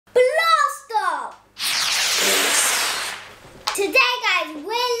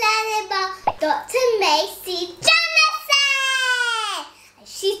Mae Jemison!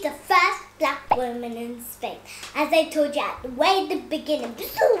 She's the first black woman in space, as I told you at the way at the beginning.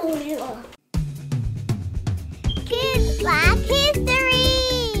 Kids Black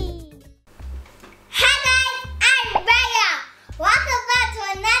History! Hi guys, I'm Raya. Welcome back to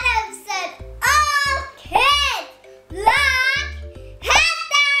another episode of Kids Black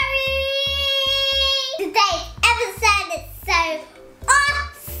History! Today's episode is so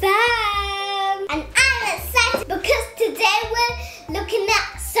awesome! And I'm excited because today we're looking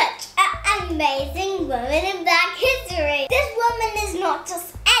at such an amazing woman in Black History. This woman is not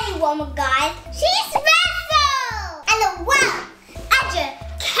just any woman, guys. She's special! And a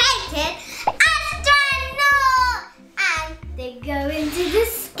well-educated astronaut! And they go into the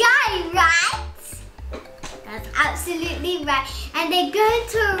sky, right? That's absolutely right. And they go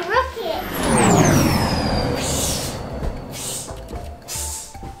into a rocket.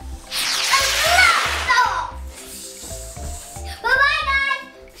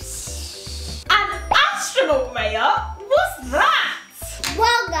 What's that?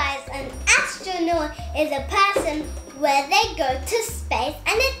 Well guys, an astronaut is a person where they go to space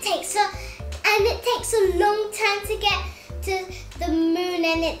and it takes a long time to get to the moon,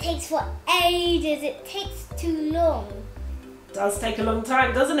 and it takes for ages. It takes too long. It does take a long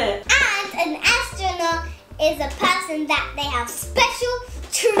time, doesn't it? And an astronaut is a person that they have special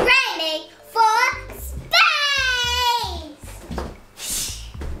training for space.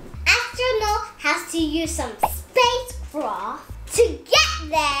 Astronaut has to use some spacecraft to get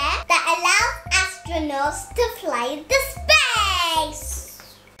there that allows astronauts to fly into space.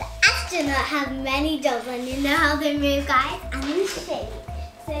 The astronauts have many jobs, and you know how they move, guys? I'm going to show you.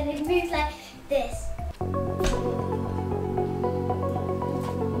 So they move like this.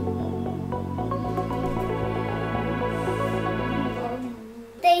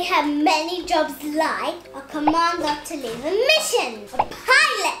 They have many jobs like a commander to lead a mission, a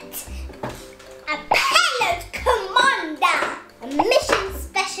pilot, a payload commander, a mission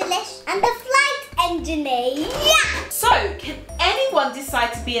specialist, and a flight engineer. Yeah! So, can anyone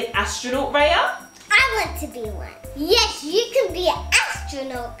decide to be an astronaut, Raya? I want to be one. Yes, you can be an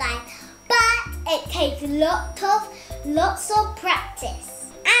astronaut, guys, but it takes lots of practice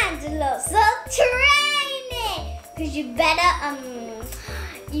and lots of training. Because you better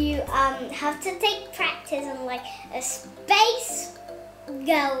have to take practice, and like a space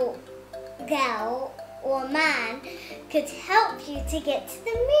girl or man could help you to get to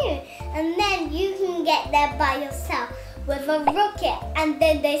the moon, and then you can get there by yourself with a rocket, and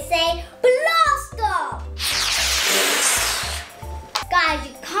then they say blast off. Guys,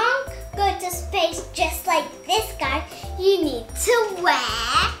 you can't go to space just like this, guys. You need to wear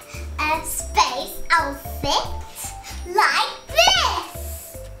a space outfit like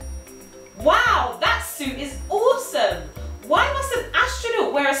this. Wow, that suit is awesome. Why must an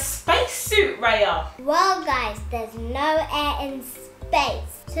astronaut wear a spacesuit, Raya? Well guys, there's no air in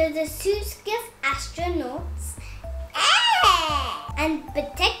space, so the suits give astronauts air and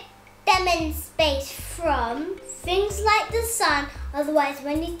protect them in space from things like the sun, otherwise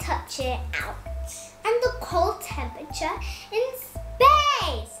when you touch it out, and the cold temperature in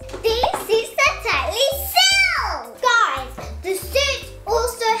space. These suits are tightly sealed. Guys, the suit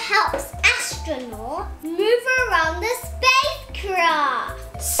also helps astronauts move around the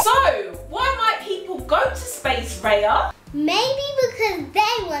spacecraft. So, why might people go to space, Raya? Maybe because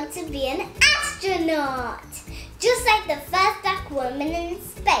they want to be an astronaut, just like the first black woman in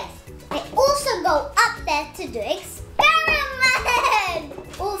space. They also go up there to do experiments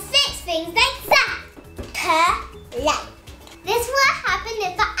or fix things like that. This will happen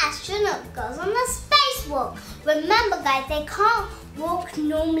if the astronaut goes on a spacewalk. Remember guys, they can't walk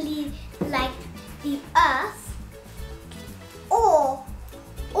normally like the Earth, or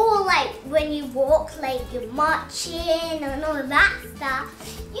like when you walk like you're marching and all that stuff.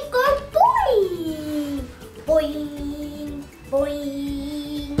 You go boing, boing,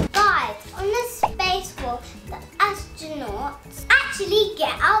 boing. Guys, on the spacewalk, the astronauts actually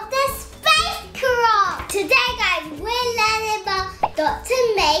get out their spacecraft. Today guys, we're learning about Dr.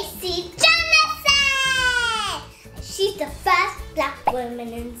 Mae Jemison. She's the first black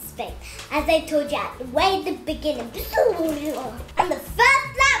woman in space, as I told you at the way at the beginning. And the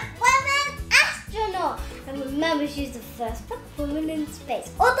first black woman astronaut. And remember, she's the first black woman in space.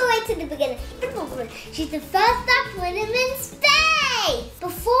 All the way to the beginning. She's the first black woman in space.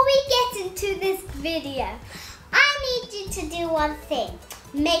 Before we get into this video, I need you to do one thing.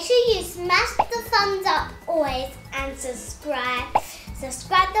 Make sure you smash the thumbs up always, and subscribe.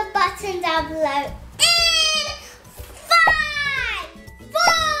 Subscribe the button down below. In 5, 4,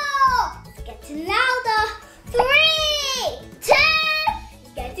 let's get to getting louder. 3, 2,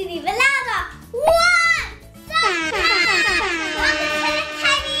 getting even louder. 1.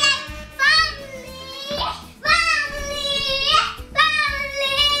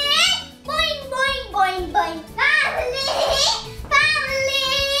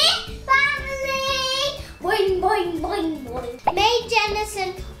 Mae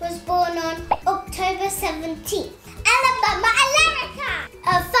Jemison was born on October 17th, Alabama, America.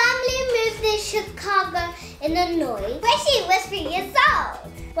 Her family moved to Chicago, Illinois, where she was 3 years old.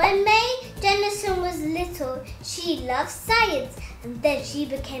 When Mae Jemison was little, she loved science, and then she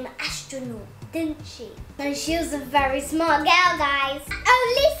became an astronaut, didn't she? And she was a very smart girl, guys. At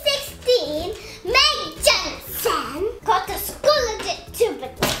only 16, Mae Jemison got a scholarship to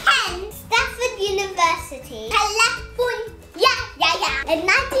attend Stanford University, California. In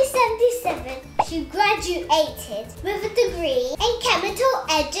 1977, she graduated with a degree in chemical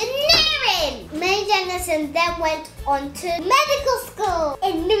engineering. Mae Jemison then went on to medical school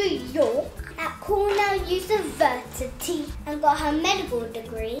in New York at Cornell University and got her medical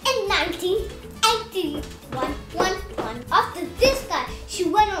degree in 1981. After this guy, she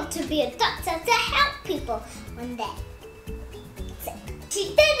went on to be a doctor to help people when they're sick. She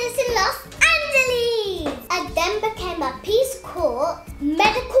did this in Los Angeles and then became a Peace Corps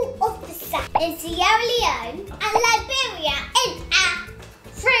medical officer in Sierra Leone and Liberia in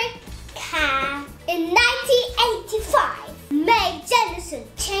Africa. In 1985, Mae Jemison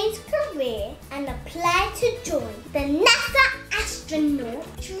changed career and applied to join the NASA astronaut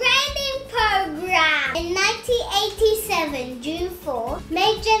training program. In 1987, June 4,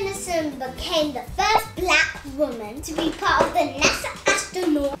 Mae Jemison became the first black woman to be part of the NASA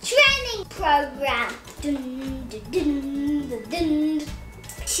astronaut training program.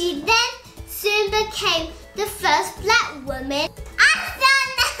 She then soon became the first black woman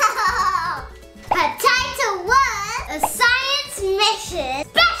astronaut. Her title was a science mission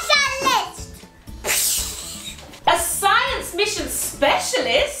specialist. A science mission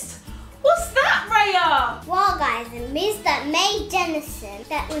specialist? What's that, Raya? Well, guys, it means that Mae Jemison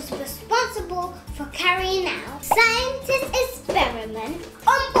that was responsible for carrying out scientist experiment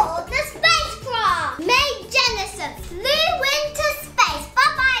on board the spacecraft. Mae Jemison flew into space.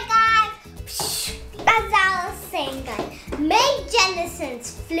 Bye-bye, guys. As I was saying, guys, Mae Jemison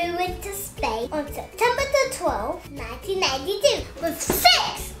flew into space on September the 12th, 1992 with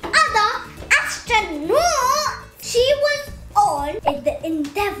 6 other astronauts. She was on in the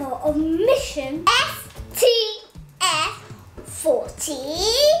endeavor of mission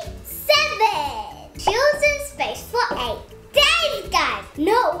STS-47. She was in space for 8 days, guys.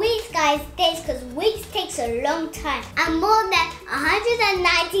 Not weeks, guys. Days, because weeks takes a long time. And more than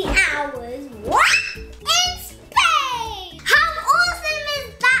 190 hours. What? In space! How awesome is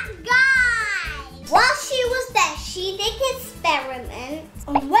that, guys? While she was there, she did experiments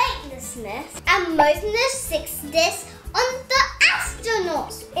on weightlessness and motionless sickness on the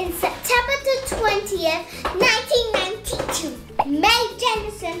astronauts. In September the 20th, 1992, Mae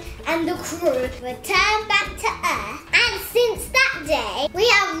Jemison and the crew returned back to Earth, and since that day, we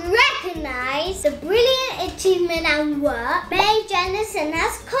have recognized the brilliant achievement and work Mae Jemison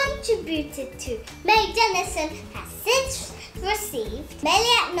has contributed to. Mae Jemison has since received many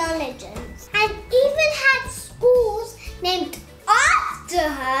acknowledgements and even had schools named after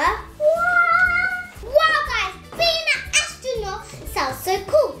her. Wow, guys, being an astronaut sounds so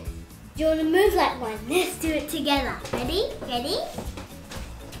cool. Do you want to move like one? Let's do it together. Ready? Ready?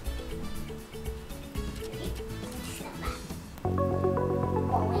 Step back.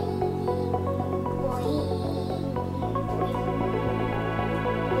 Boing, boing, boing.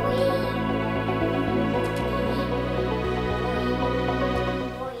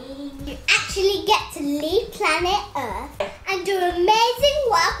 You actually get to leave planet Earth and do amazing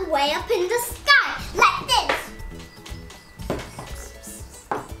work way up in the sky, like this.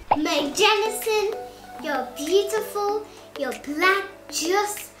 Mae Jemison, you're beautiful, you're black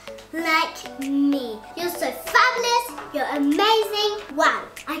just like me. You're so fabulous, you're amazing. Wow,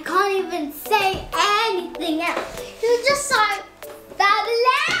 I can't even say anything else. You're just so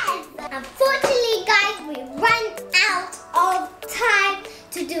fabulous. Unfortunately, guys, we ran out of time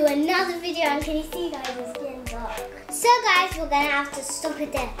to do another video. And can you see, guys, it's getting dark. So, guys, we're going to have to stop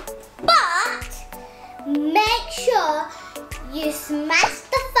it there. But make sure you smash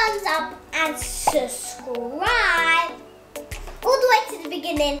the thumbs up and subscribe all the way to the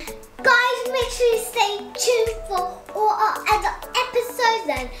beginning. Guys, make sure you stay tuned for all our other episodes,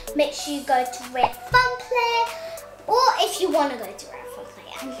 and make sure you go to Red Fun Play, or if you want to go to Red Fun Play.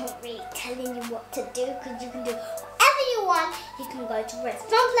 I'm not really telling you what to do because you can do whatever you one, you can go to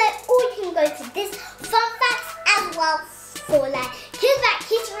Restaurant Play, or you can go to this fun facts as well for like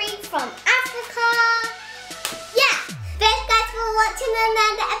KidsBlackHistory from Africa. Yeah, thanks guys for watching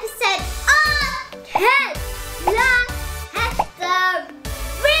another episode of KidsBlackHistory.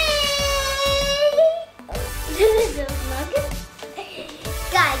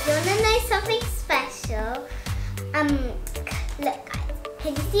 Guys, you wanna know something special? Look guys,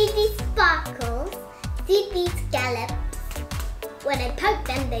 can you see these sparkles? See these scallops? When I poke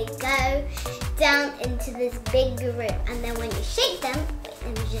them, they go down into this big group, and then when you shake them,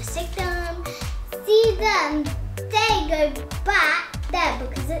 and you just shake them, see them, they go back there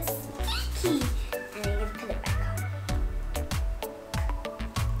because it's sticky.